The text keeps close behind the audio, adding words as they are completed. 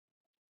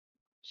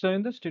So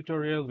in this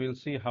tutorial, we'll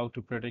see how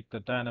to predict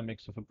the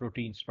dynamics of a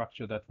protein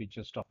structure that we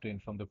just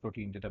obtained from the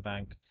protein data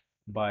bank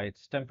by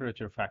its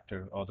temperature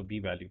factor or the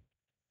B-value.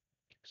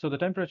 So the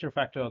temperature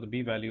factor or the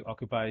B-value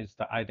occupies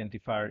the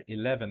identifier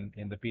 11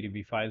 in the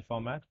PDB file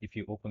format if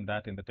you open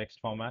that in the text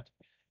format,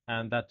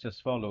 and that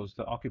just follows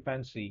the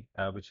occupancy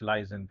which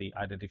lies in the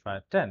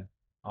identifier 10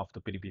 of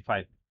the PDB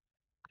file.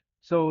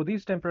 So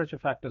these temperature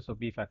factors or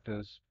B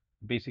factors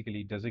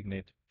basically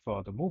designate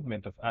for the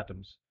movement of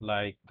atoms,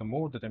 like the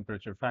more the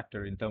temperature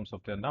factor in terms of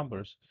their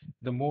numbers,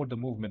 the more the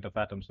movement of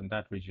atoms in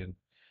that region.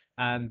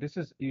 And this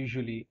is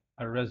usually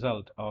a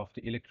result of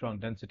the electron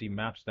density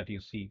maps that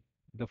you see.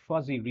 The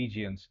fuzzy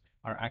regions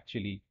are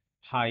actually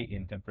high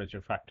in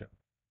temperature factor.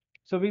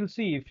 So we'll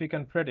see if we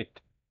can predict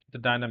the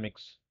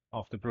dynamics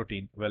of the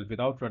protein, well,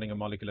 without running a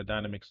molecular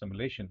dynamics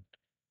simulation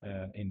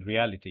in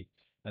reality,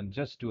 and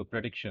just do a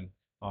prediction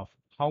of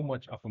how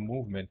much of a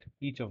movement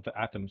each of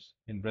the atoms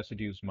in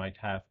residues might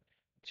have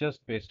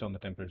just based on the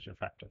temperature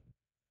factor.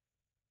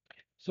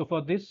 So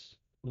for this,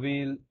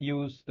 we'll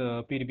use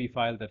the PDB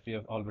file that we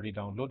have already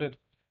downloaded,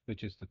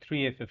 which is the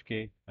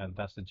 3FFK, and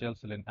that's the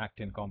gelsilin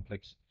actin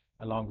complex,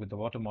 along with the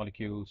water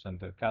molecules and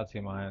the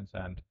calcium ions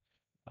and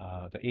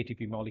the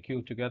ATP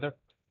molecule together.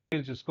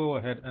 We'll just go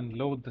ahead and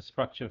load the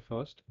structure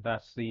first.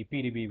 That's the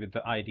PDB with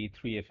the ID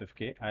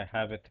 3FFK. I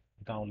have it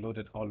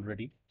downloaded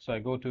already. So I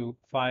go to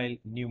File,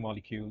 New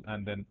Molecule,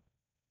 and then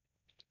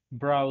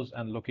browse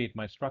and locate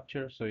my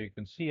structure. So you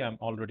can see I'm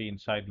already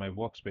inside my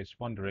workspace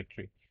 1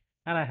 directory,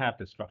 and I have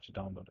this structure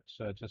downloaded.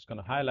 So I'm just going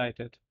to highlight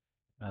it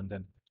and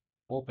then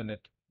open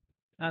it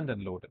and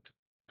then load it.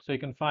 So you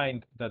can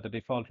find that the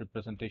default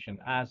representation,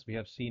 as we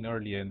have seen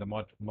earlier in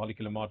the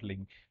molecular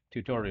modeling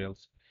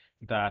tutorials,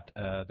 that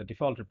the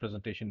default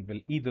representation will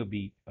either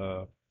be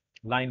a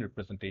line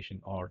representation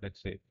or, let's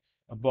say,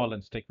 a ball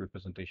and stick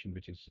representation,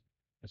 which is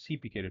a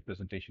CPK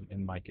representation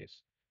in my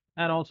case,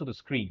 and also the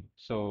screen.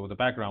 So the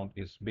background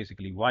is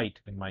basically white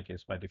in my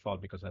case by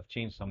default because I've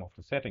changed some of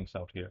the settings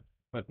out here.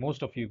 But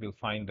most of you will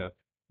find a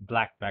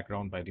black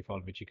background by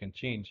default, which you can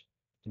change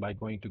by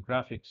going to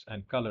graphics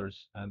and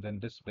colors and then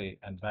display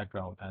and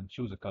background and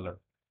choose a color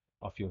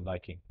of your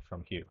liking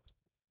from here.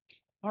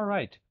 All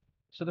right.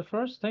 So the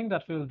first thing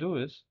that we'll do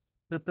is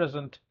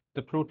represent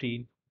the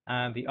protein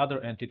and the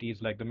other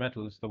entities like the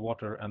metals, the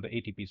water, and the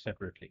ATP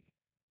separately.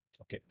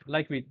 Okay,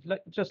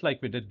 just like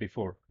we did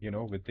before,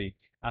 with the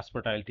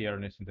aspartyl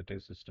tRNA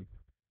synthetase system.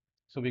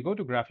 So we go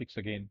to graphics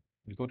again,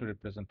 we go to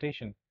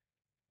representation,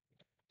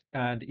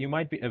 and you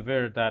might be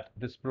aware that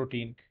this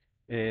protein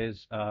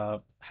is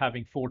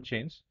having 4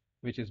 chains,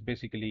 which is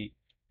basically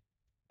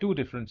 2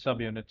 different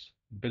subunits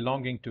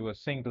belonging to a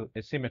single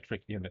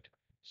asymmetric unit.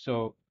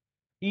 So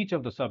each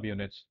of the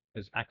subunits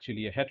is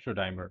actually a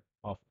heterodimer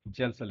of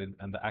gelsilin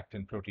and the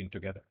actin protein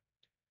together.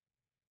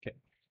 Okay,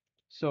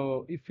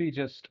 so if we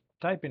just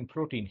type in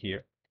protein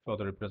here for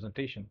the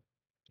representation,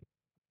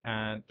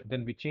 and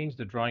then we change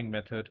the drawing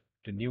method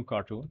to new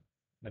cartoon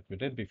like we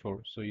did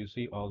before. So you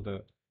see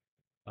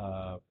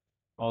uh,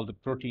 all the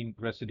protein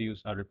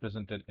residues are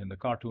represented in the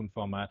cartoon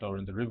format or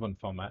in the ribbon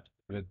format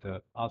with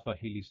the alpha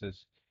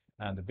helices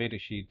and the beta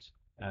sheets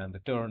and the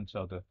turns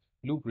or the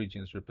loop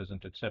regions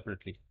represented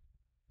separately.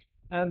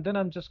 And then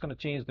I'm just going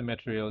to change the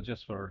material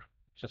just for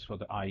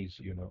the eyes,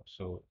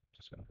 So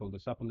just going to pull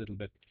this up a little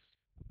bit,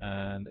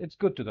 and it's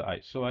good to the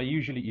eyes. So I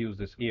usually use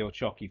this AO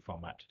chalky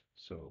format.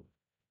 So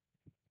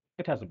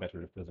it has a better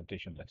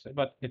representation, let's say,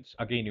 but it's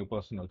again your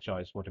personal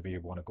choice, whatever you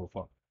want to go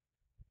for.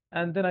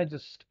 And then I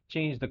just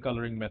change the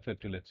coloring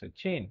method to, let's say,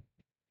 chain.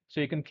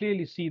 So you can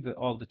clearly see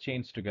all the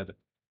chains together.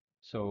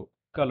 So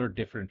colored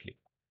differently.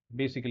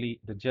 Basically,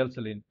 the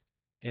gelsilin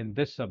in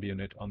this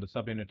subunit, on the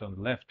subunit on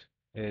the left,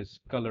 is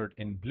colored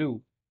in blue,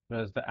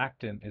 whereas the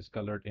actin is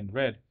colored in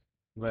red,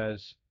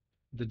 whereas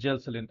the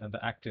gelsilin and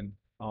the actin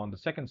on the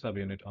second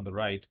subunit on the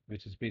right,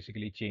 which is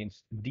basically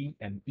chains D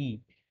and E,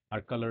 are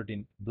colored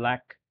in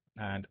black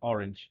and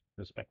orange,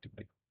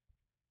 respectively.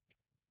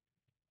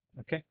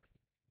 Okay.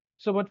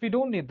 But we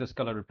don't need this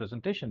color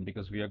representation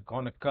because we are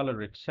going to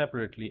color it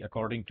separately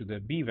according to the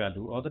B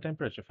value or the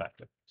temperature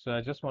factor. So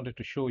I just wanted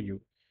to show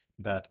you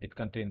that it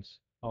contains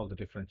all the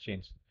different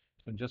chains.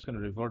 So I'm just going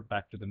to revert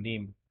back to the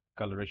name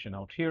coloration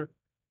out here.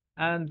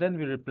 And then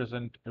we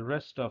represent the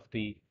rest of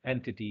the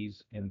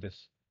entities in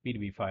this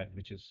PDB file,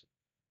 which is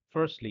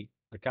firstly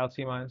the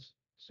calcium ions.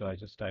 So I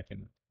just type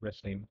in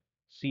rest name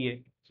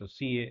Ca. So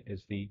Ca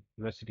is the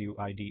residue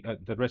ID,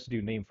 the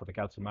residue name for the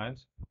calcium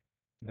ions.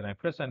 Then I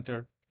press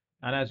enter.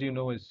 And as you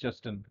know, it's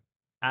just an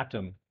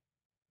atom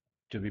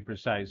to be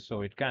precise,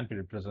 so it can't be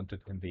represented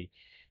in the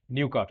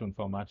new cartoon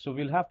format. So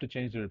we'll have to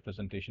change the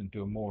representation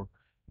to a more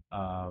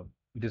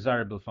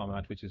desirable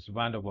format, which is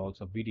van der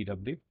Waals of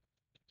VDW.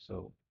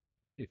 So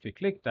if we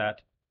click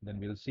that, then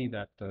we'll see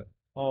that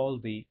all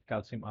the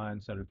calcium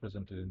ions are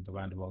represented in the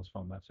van der Waals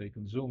format. So you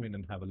can zoom in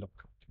and have a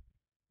look.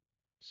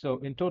 So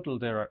in total,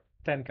 there are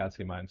 10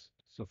 calcium ions,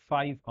 so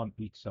 5 on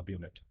each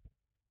subunit.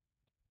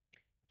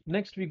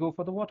 Next, we go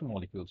for the water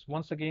molecules.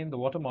 Once again, the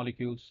water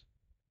molecules,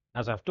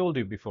 as I've told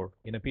you before,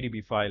 in a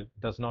PDB file,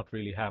 does not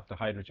really have the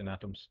hydrogen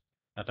atoms.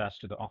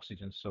 attached to the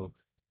oxygen. So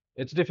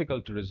it's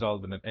difficult to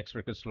resolve in an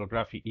X-ray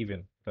crystallography,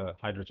 even the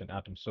hydrogen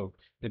atoms. So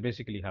they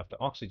basically have the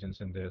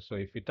oxygens in there. So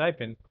if we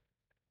type in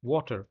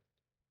water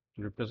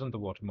to represent the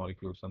water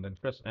molecules and then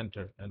press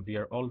enter, and we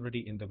are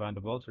already in the van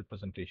der Waals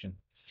representation,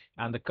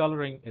 and the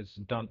coloring is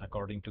done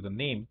according to the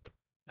name.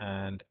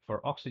 And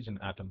for oxygen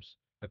atoms,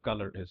 the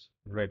color is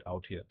red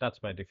out here. That's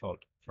by default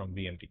from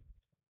VMD.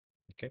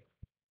 Okay.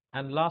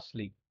 And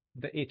lastly,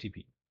 the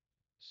ATP.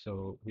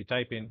 So we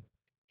type in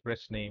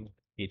press name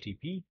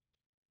ATP.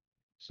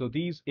 So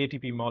these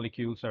ATP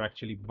molecules are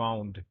actually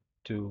bound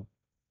to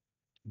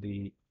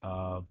the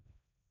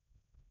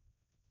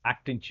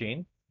actin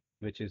chain,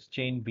 which is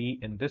chain B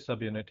in this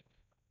subunit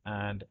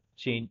and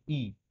chain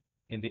E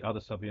in the other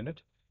subunit.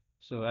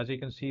 So as you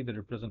can see, the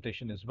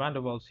representation is van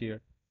der Waals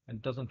here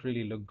and doesn't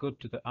really look good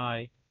to the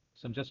eye.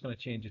 So I'm just going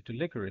to change it to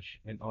licorice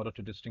in order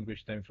to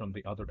distinguish them from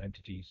the other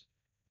entities.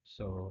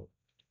 So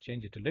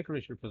change it to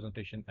licorice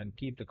representation and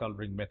keep the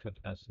coloring method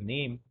as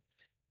name,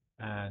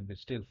 and we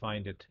still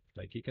find it,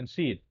 like you can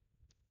see it.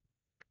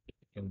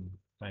 You can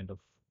kind of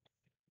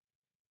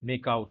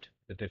make out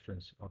the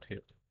difference out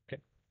here.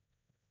 Okay.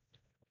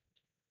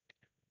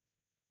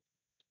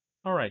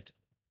 All right.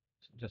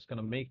 So just going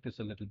to make this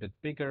a little bit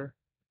bigger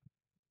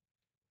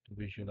to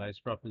visualize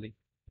properly.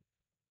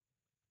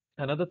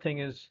 Another thing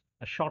is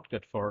a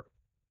shortcut for,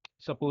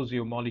 suppose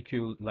your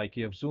molecule, like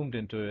you have zoomed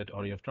into it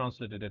or you have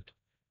translated it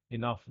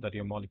enough that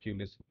your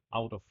molecule is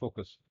out of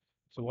focus.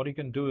 So what you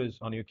can do is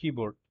on your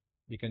keyboard,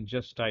 you can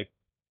just type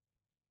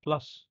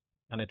plus,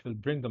 and it will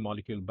bring the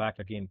molecule back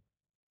again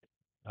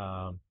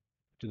um,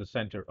 to the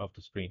center of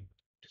the screen,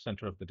 to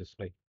center of the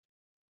display.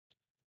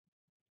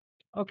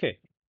 Okay,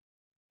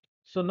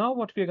 so now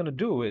what we are going to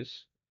do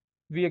is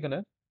we are going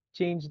to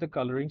change the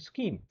coloring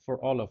scheme for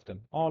all of them,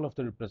 all of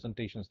the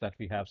representations that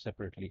we have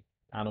separately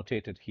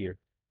annotated here.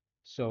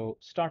 So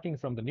starting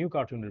from the new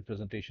cartoon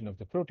representation of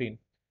the protein,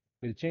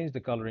 we'll change the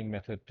coloring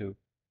method to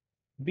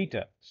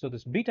beta. So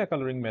this beta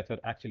coloring method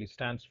actually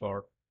stands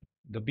for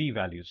the B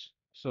values.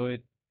 So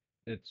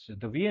it's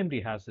the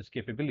VMD has this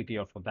capability,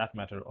 or for that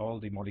matter, all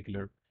the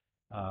molecular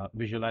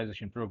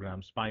visualization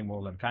programs,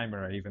 SPIMOL and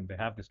Chimera even, they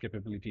have this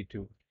capability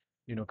to,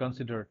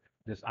 consider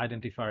this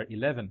identifier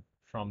 11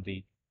 from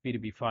the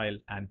PDB file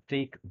and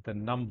take the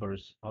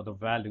numbers or the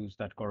values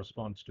that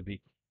corresponds to the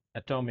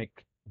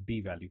atomic B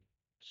value.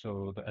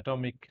 So the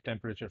atomic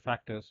temperature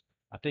factors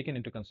are taken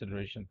into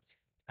consideration,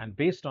 and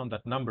based on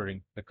that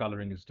numbering, the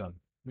coloring is done.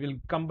 We'll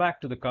come back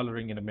to the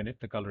coloring in a minute,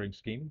 the coloring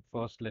scheme.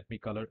 First, let me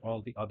color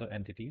all the other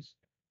entities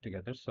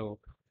together. So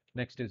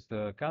next is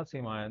the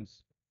calcium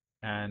ions,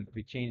 and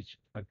we change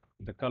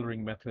the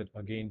coloring method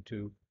again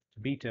to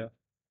beta.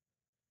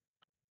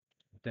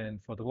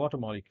 Then for the water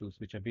molecules,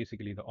 which are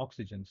basically the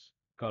oxygens,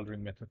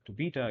 coloring method to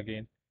beta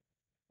again.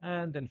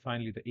 And then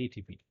finally the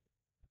ATP,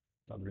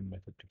 coloring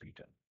method to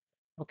beta.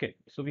 Okay,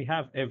 so we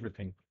have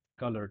everything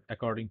colored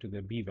according to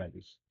their B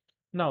values.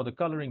 Now the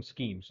coloring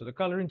scheme. So the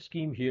coloring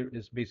scheme here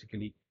is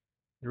basically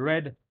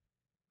red,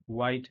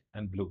 white,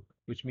 and blue,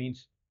 which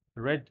means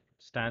red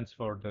stands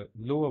for the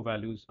lower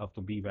values of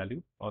the B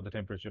value or the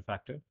temperature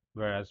factor,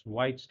 whereas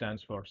white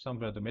stands for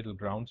somewhere the middle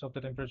grounds of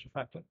the temperature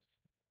factor,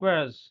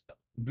 whereas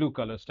blue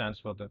color stands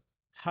for the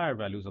higher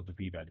values of the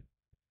B value.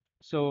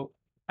 So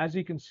as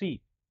you can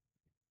see,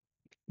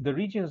 the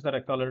regions that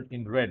are colored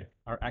in red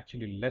are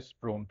actually less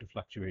prone to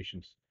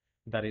fluctuations.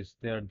 That is,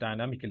 they're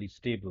dynamically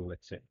stable,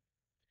 let's say.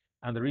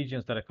 And the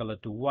regions that are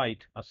colored to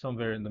white are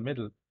somewhere in the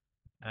middle,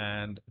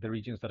 and the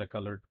regions that are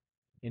colored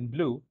in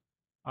blue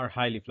are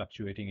highly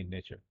fluctuating in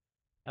nature.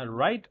 And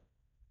right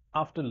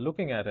after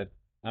looking at it,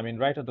 I mean,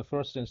 right at the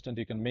first instant,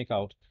 you can make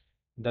out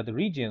that the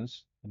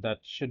regions that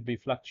should be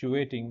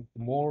fluctuating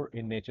more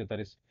in nature, that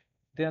is,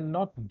 they are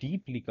not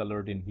deeply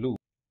colored in blue,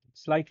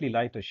 slightly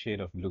lighter shade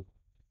of blue,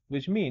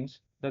 which means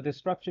that the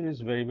structure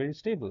is very, very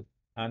stable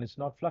and it's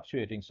not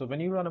fluctuating. So when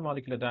you run a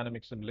molecular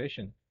dynamic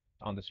simulation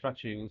on the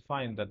structure, you will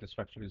find that the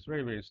structure is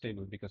very, very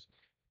stable because,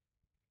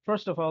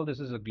 first of all, this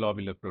is a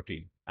globular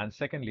protein. And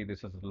secondly,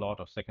 this has a lot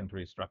of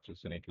secondary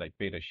structures in it, like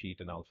beta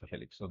sheet and alpha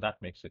helix. So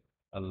that makes it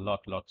a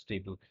lot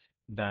stable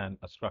than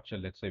a structure,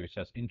 let's say, which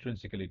has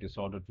intrinsically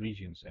disordered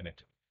regions in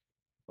it.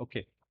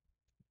 Okay,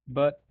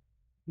 but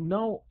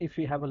now if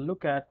we have a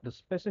look at the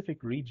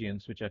specific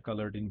regions which are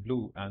colored in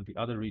blue and the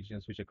other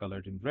regions which are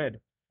colored in red,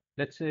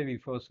 let's say we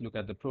first look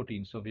at the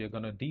protein. So we are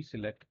going to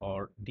deselect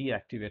or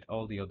deactivate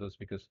all the others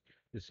because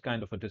it's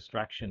kind of a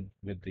distraction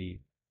with the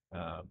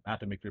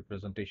atomic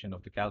representation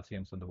of the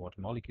calciums and the water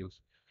molecules.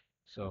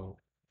 So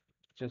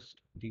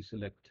just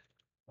deselect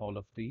all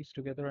of these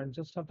together and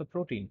just have the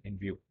protein in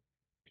view.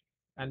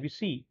 And we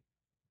see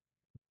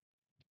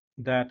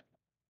that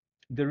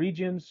the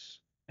regions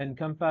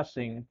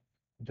encompassing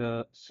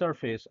the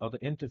surface or the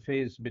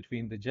interface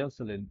between the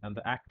gelselin and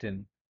the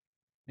actin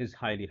is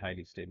highly,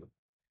 highly stable.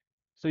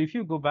 So if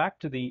you go back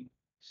to the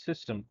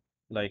system,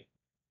 like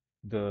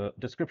the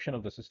description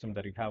of the system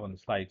that you have on the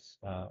slides,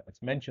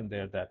 it's mentioned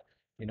there that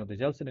the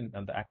gelselin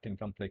and the actin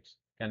complex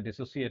can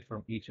dissociate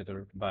from each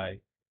other by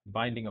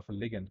binding of a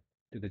ligand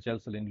to the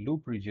gelselin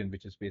loop region,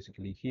 which is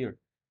basically here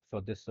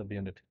for this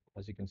subunit,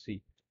 as you can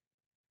see,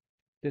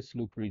 this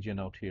loop region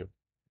out here.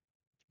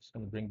 Just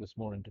going to bring this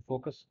more into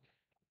focus.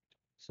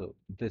 So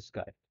this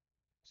guy.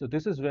 So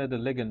this is where the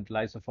ligand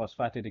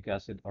lysophosphatidic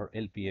acid, or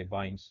LPA,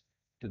 binds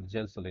to the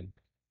gelselin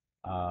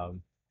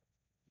um,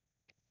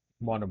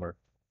 monomer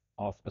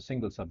of a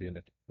single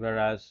subunit,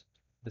 whereas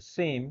the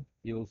same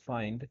you will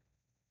find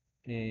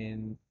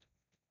in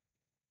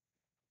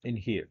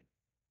here.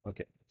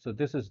 Okay, so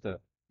this is the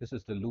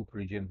loop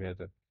region where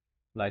the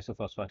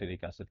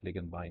lysophosphatidic acid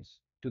ligand binds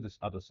to this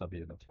other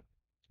subunit.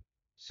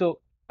 So,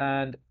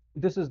 and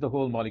this is the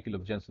whole molecule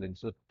of gelselin.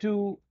 So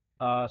two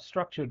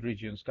structured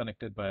regions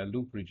connected by a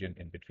loop region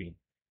in between.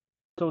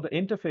 So the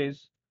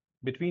interface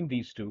between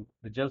these two,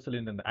 the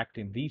gelselin and the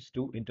actin, these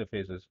two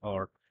interfaces,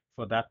 or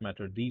for that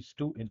matter, these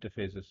two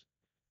interfaces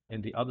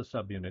in the other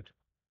subunit,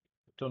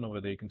 don't know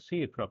whether you can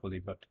see it properly,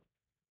 but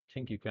I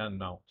think you can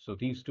now. So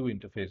these two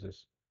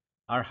interfaces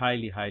are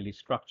highly, highly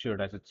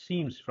structured, as it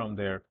seems from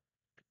their,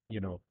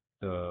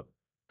 the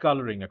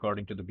coloring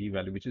according to the B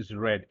value, which is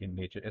red in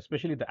nature.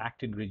 Especially the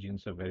actin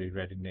regions are very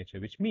red in nature,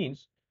 which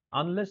means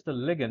unless the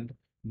ligand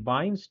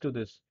binds to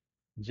this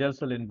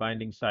gelselin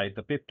binding site,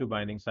 the PIP2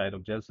 binding site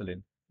of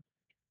gelselin,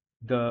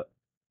 the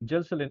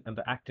gelselin and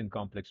the actin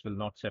complex will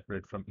not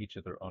separate from each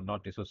other or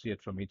not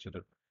dissociate from each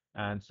other.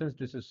 And since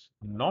this is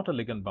not a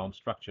ligand-bound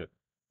structure,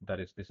 that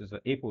is, this is an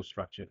apo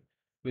structure,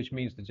 which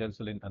means the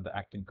gelselin and the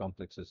actin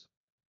complexes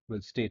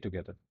will stay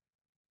together.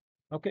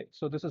 Okay,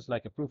 so this is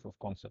like a proof of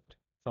concept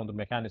from the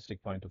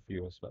mechanistic point of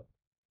view as well.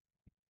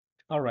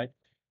 All right.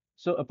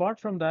 So apart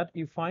from that,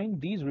 you find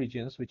these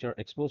regions which are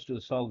exposed to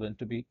the solvent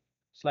to be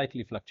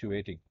slightly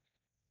fluctuating.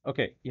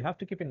 Okay, you have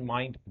to keep in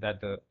mind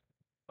that the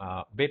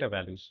beta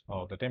values,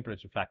 or the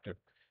temperature factor,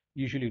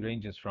 usually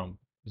ranges from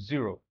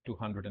 0 to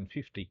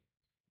 150.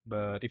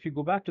 But if you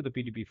go back to the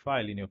PDB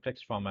file in your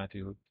text format,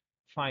 you'll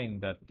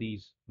find that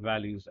these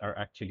values are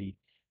actually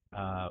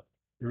uh,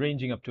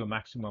 ranging up to a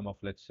maximum of,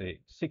 let's say,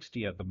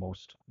 60 at the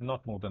most,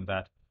 not more than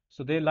that.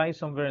 So they lie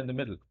somewhere in the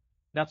middle.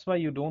 That's why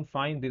you don't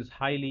find these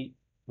highly,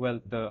 well,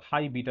 the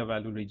high beta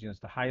value regions,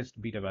 the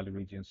highest beta value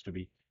regions to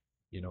be,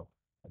 you know,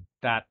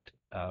 that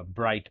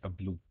bright a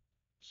blue.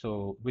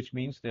 So which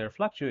means they're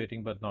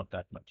fluctuating, but not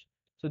that much.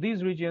 So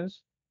these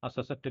regions are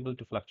susceptible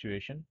to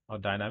fluctuation or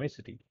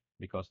dynamicity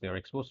because they are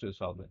exposed to a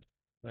solvent,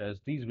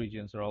 whereas these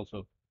regions are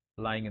also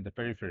lying in the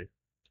periphery,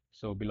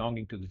 so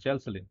belonging to the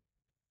gelselin.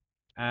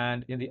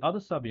 And in the other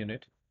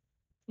subunit,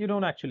 you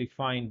don't actually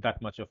find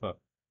that much of a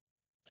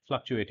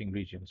fluctuating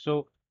region.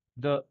 So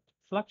the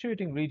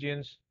fluctuating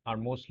regions are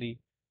mostly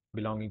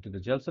belonging to the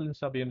gelselin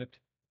subunit,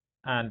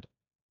 and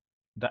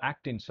the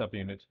actin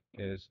subunit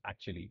is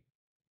actually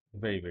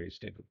very, very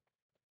stable.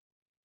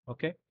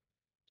 Okay,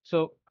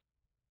 so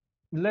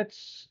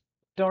let's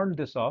turn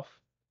this off,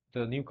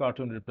 the new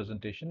cartoon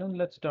representation, and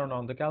let's turn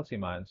on the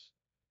calcium ions.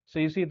 So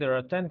you see there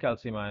are 10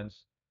 calcium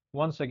ions.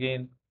 Once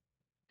again,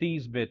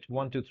 these bit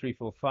 1, 2, 3,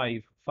 4,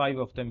 5, 5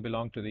 of them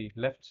belong to the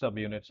left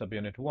subunit,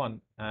 subunit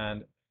 1,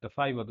 and the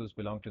 5 others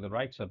belong to the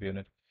right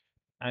subunit.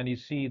 And you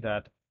see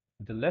that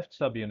the left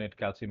subunit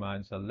calcium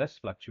ions are less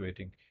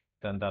fluctuating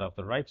than that of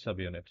the right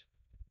subunit.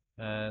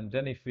 And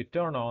then if we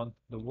turn on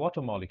the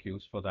water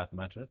molecules, for that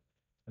matter,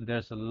 and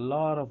there's a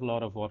lot of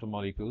water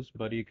molecules,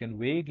 but you can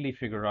vaguely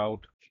figure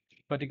out,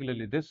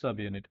 particularly this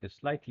subunit is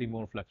slightly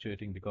more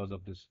fluctuating because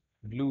of this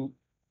blue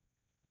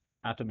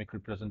atomic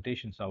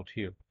representations out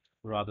here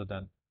rather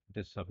than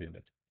this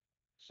subunit.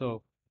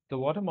 So the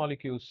water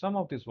molecules, some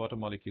of these water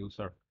molecules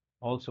are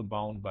also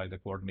bound by the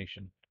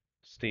coordination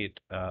state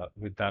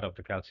with that of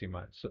the calcium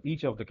ions. So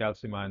each of the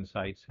calcium ion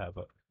sites have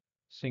a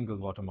single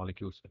water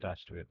molecules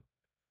attached to it.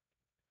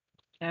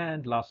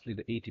 And lastly,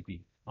 the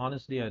ATP.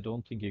 Honestly, I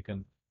don't think you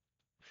can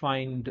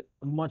find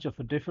much of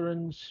a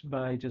difference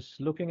by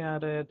just looking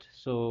at it.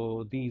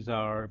 So these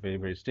are very,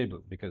 very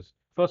stable because,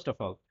 first of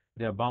all,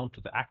 they are bound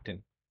to the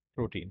actin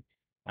protein.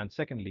 And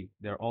secondly,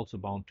 they're also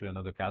bound to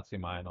another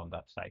calcium ion on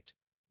that site.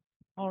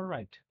 All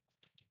right.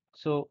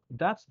 So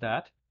that's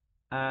that.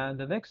 And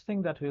the next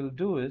thing that we'll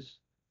do is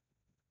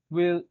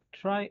we'll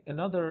try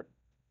another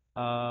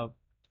uh,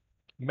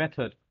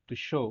 method to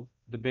show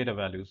the beta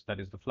values, that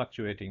is the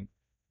fluctuating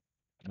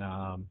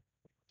um,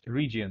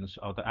 regions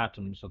or the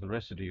atoms or the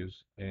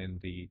residues in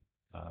the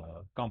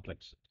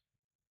complex.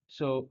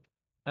 So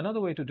another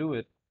way to do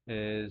it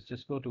is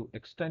just go to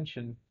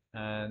extension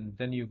and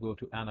then you go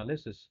to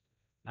analysis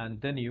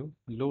and then you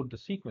load the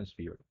sequence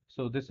viewer.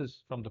 So this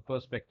is from the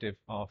perspective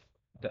of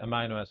the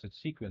amino acid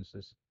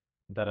sequences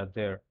that are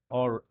there,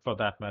 or for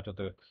that matter,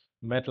 the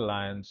metal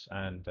ions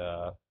and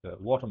the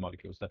water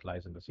molecules that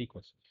lies in the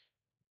sequence.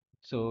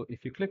 So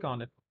if you click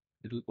on it,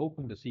 it'll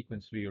open the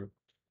sequence viewer,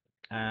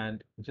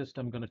 and just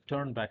I'm going to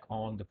turn back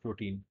on the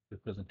protein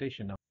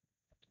representation now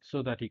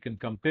so that you can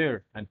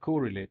compare and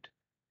correlate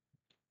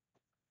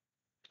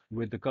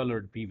with the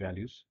colored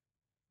p-values.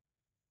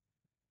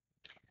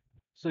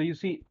 So you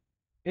see,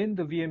 in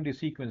the VMD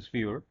sequence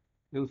viewer,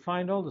 you'll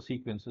find all the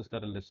sequences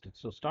that are listed.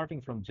 So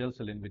starting from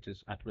gelselin, which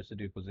is at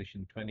residue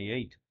position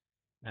 28,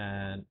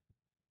 and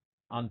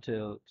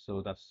until,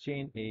 so that's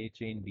chain A,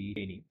 chain B,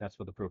 chain E, that's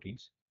for the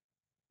proteins.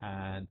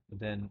 And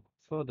then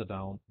further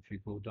down, if you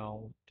go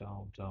down,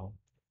 down, down,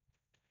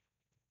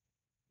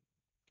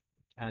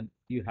 and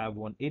you have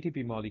one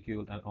ATP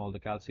molecule and all the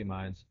calcium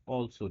ions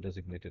also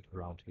designated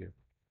around here.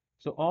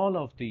 So all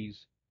of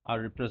these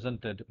are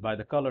represented by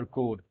the color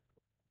code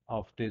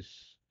of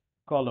this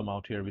column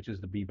out here, which is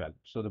the B value.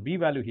 So the B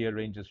value here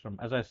ranges from,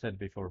 as I said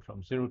before,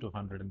 from 0 to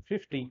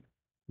 150.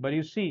 But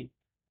you see,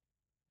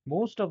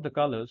 most of the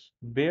colors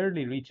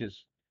barely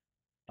reaches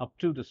up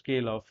to the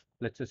scale of,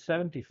 let's say,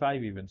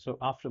 75 even. So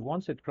after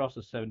once it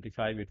crosses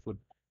 75, it would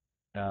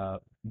uh,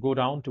 go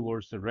down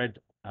towards the red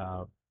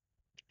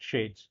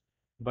shades,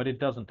 but it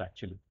doesn't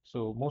actually.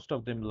 So most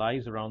of them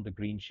lies around the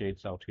green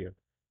shades out here.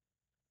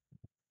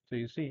 So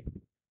you see,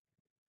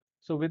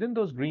 so within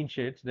those green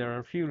shades, there are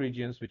a few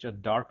regions which are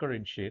darker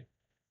in shade,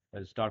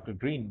 as darker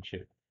green in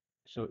shade.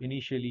 So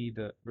initially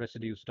the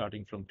residue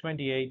starting from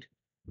 28,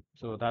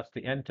 so that's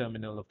the N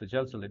terminal of the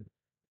gelselin.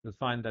 You'll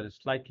find that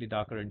it's slightly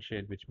darker in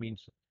shade, which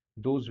means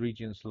those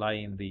regions lie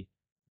in the,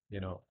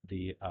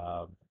 the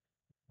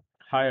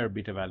higher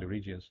beta value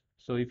regions.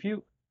 So if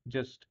you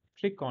just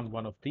click on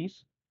one of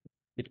these,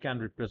 it can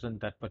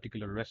represent that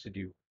particular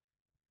residue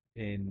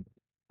in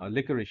a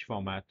licorice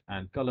format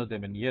and color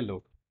them in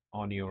yellow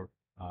on your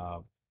uh,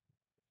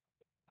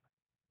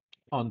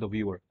 on the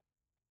viewer.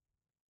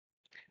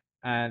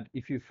 And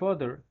if you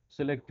further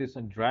select this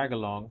and drag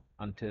along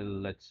until,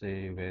 let's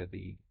say, where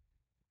the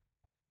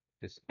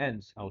this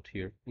ends out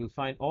here, you'll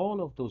find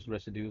all of those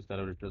residues that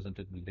are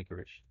represented in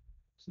licorice.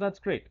 So that's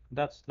great.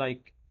 That's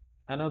like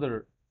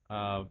another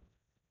uh,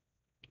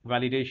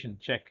 validation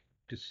check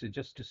to see,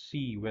 just to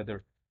see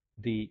whether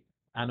the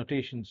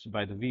annotations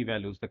by the V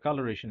values, the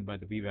coloration by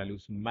the V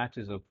values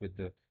matches up with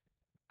the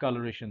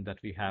coloration that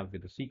we have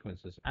with the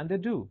sequences. And they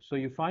do. So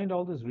you find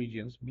all these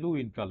regions blue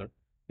in color,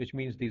 which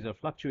means these are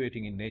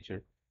fluctuating in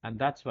nature. And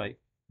that's why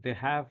they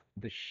have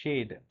the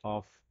shade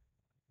of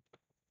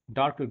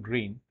darker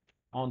green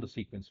on the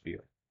sequence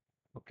viewer.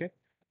 Okay.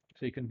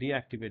 So you can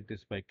deactivate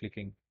this by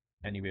clicking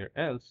anywhere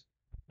else.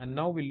 And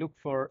now we look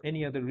for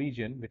any other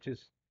region which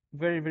is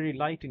very, very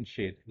light in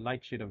shade,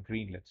 light shade of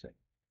green, let's say.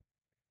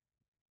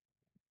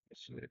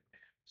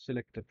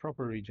 Select the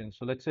proper region.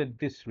 So let's say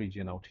this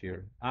region out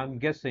here. I'm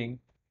guessing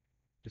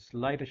this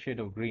lighter shade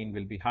of green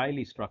will be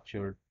highly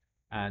structured,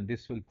 and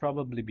this will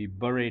probably be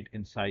buried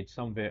inside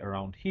somewhere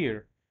around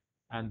here,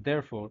 and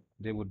therefore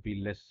they would be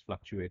less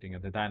fluctuating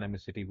and the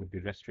dynamicity would be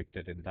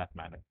restricted in that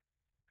manner.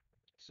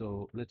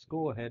 So let's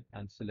go ahead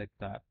and select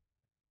that.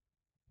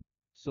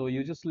 So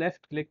you just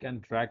left click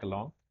and drag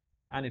along,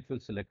 and it will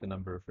select the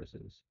number of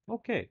residues.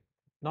 Okay,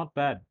 not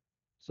bad.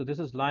 So this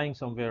is lying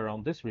somewhere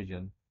around this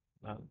region.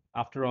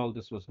 After all,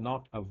 this was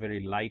not a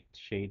very light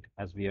shade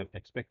as we have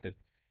expected.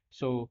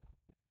 So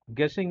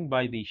guessing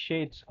by the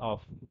shades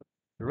of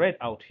red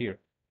out here,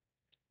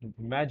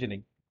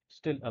 imagining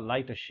still a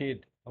lighter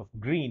shade of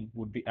green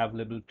would be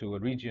available to a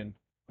region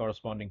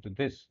corresponding to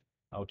this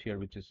out here,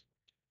 which is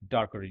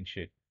darker in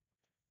shade.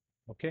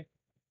 Okay.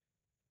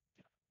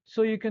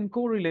 So you can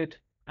correlate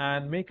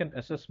and make an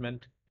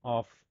assessment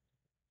of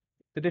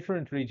the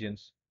different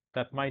regions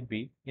that might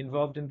be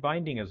involved in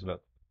binding as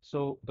well.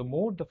 So the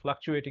more the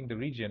fluctuating the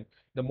region,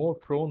 the more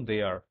prone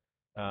they are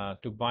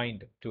to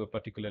bind to a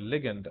particular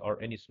ligand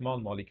or any small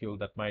molecule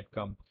that might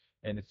come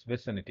in its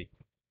vicinity.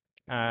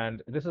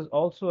 And this is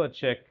also a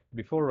check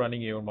before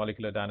running your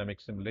molecular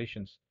dynamics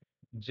simulations,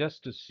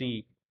 just to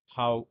see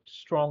how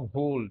strong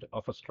hold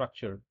of a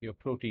structure your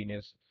protein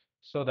is,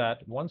 so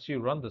that once you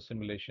run the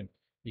simulation,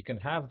 you can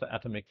have the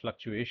atomic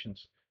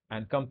fluctuations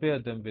and compare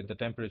them with the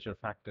temperature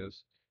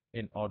factors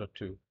in order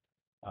to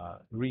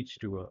reach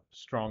to a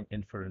strong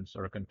inference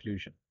or a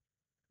conclusion.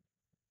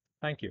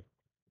 Thank you.